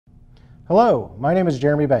Hello, my name is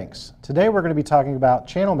Jeremy Banks. Today we're going to be talking about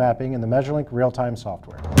channel mapping in the MeasureLink real-time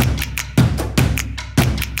software.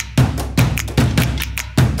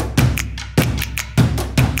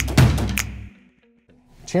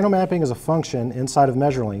 Channel mapping is a function inside of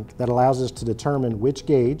MeasureLink that allows us to determine which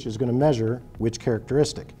gauge is going to measure which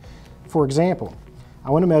characteristic. For example,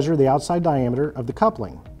 I want to measure the outside diameter of the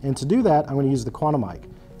coupling, and to do that I'm going to use the quantum mic.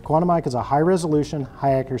 The quantum mic is a high-resolution,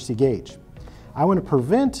 high-accuracy gauge. I want to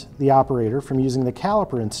prevent the operator from using the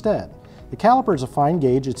caliper instead. The caliper is a fine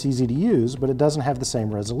gauge, it's easy to use, but it doesn't have the same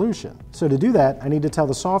resolution. So to do that, I need to tell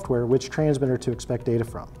the software which transmitter to expect data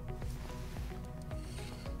from.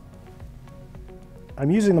 I'm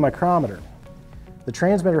using the micrometer. The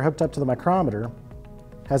transmitter hooked up to the micrometer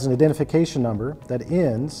has an identification number that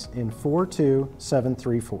ends in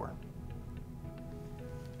 42734.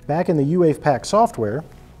 Back in the UWavePak software,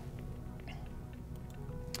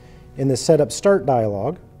 in the Setup Start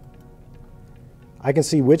dialog, I can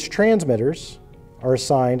see which transmitters are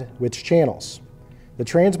assigned which channels. The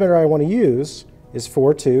transmitter I want to use is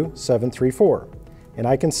 42734, and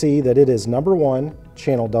I can see that it is number 1,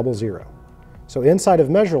 channel 00. So inside of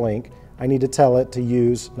MeasureLink, I need to tell it to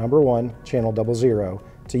use number 1, channel 00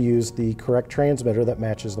 to use the correct transmitter that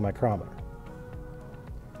matches the micrometer.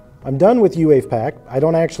 I'm done with UWavePak. I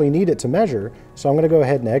don't actually need it to measure, so I'm going to go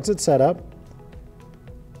ahead and exit Setup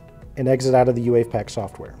and exit out of the UWavePak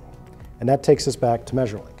software. And that takes us back to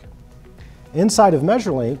MeasureLink. Inside of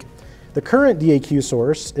MeasureLink, the current DAQ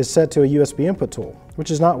source is set to a USB input tool, which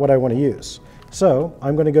is not what I want to use. So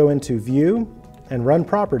I'm going to go into View and Run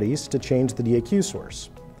Properties to change the DAQ source.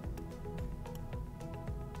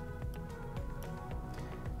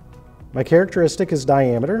 My characteristic is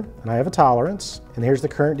diameter, and I have a tolerance, and here's the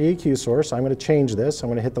current DAQ source. I'm going to change this. I'm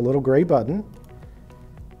going to hit the little gray button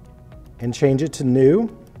and change it to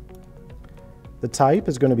New. The type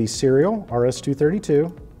is going to be serial,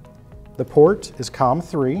 RS-232. The port is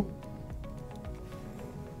COM3.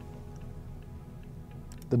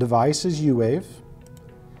 The device is UWave.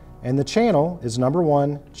 And the channel is number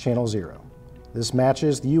 1, channel 0. This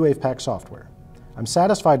matches the UWavePak software. I'm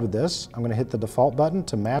satisfied with this. I'm going to hit the default button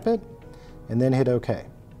to map it, and then hit OK.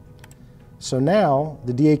 So now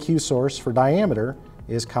the DAQ source for diameter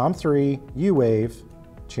is COM3, UWave,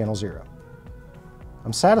 channel 0.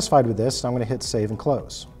 I'm satisfied with this, so I'm going to hit Save and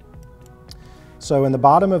Close. So in the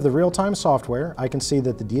bottom of the real-time software, I can see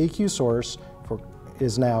that the DAQ source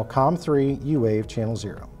is now COM3 UWave channel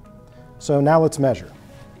 0. So now let's measure.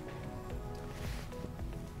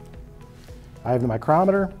 I have the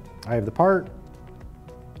micrometer, I have the part,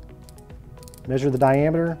 measure the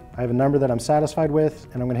diameter, I have a number that I'm satisfied with,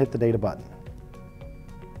 and I'm going to hit the data button.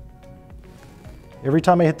 Every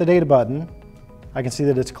time I hit the data button, I can see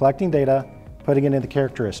that it's collecting data, putting it in the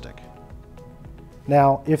characteristic.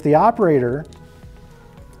 Now, if the operator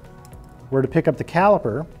were to pick up the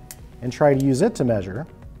caliper and try to use it to measure,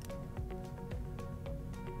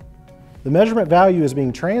 the measurement value is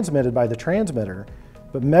being transmitted by the transmitter,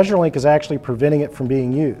 but MeasureLink is actually preventing it from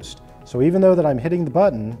being used. So even though that I'm hitting the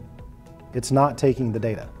button, it's not taking the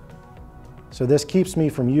data. So this keeps me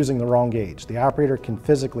from using the wrong gauge. The operator can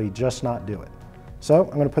physically just not do it. So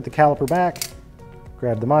I'm going to put the caliper back,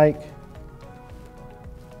 grab the mic,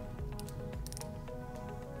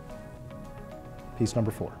 piece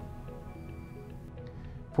number 4.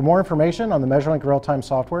 For more information on the MeasureLink real-time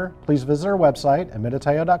software, please visit our website at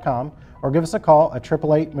mitutoyo.com or give us a call at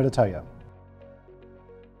 888-Mitutoyo.